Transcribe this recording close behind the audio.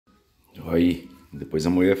Aí, depois a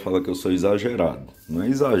mulher fala que eu sou exagerado. Não é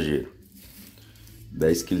exagero.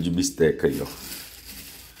 10 kg de bisteca aí, ó.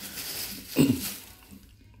 Tem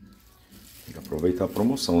que aproveitar a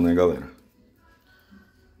promoção, né, galera?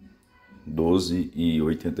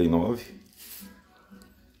 R$12,89.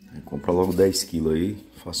 Compra logo 10 kg aí.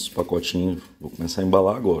 Faço os pacotinhos. Vou começar a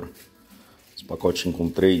embalar agora. Os pacotinhos com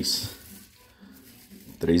 3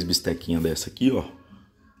 bistequinhas dessa aqui, ó.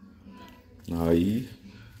 Aí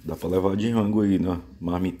dá pra levar de rango aí na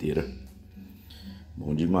marmiteira.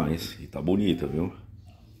 Bom demais. E tá bonita, viu?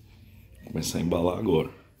 Vou começar a embalar agora.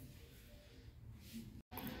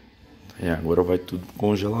 Agora vai tudo pro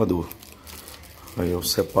congelador. Aí eu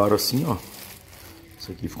separo assim, ó.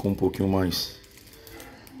 Esse aqui ficou um pouquinho mais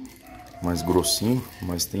grossinho,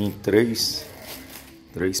 mas tem 3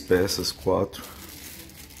 peças, 4.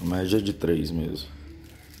 A média é de 3 mesmo.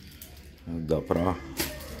 Dá pra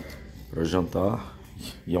jantar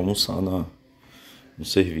e almoçar no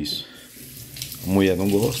serviço. A mulher não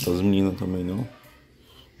gosta, as meninas também não.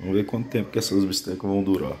 Vamos ver quanto tempo que essas bistecas vão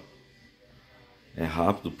durar. É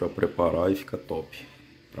rápido para preparar e fica top.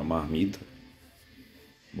 Para marmita,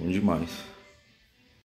 bom demais.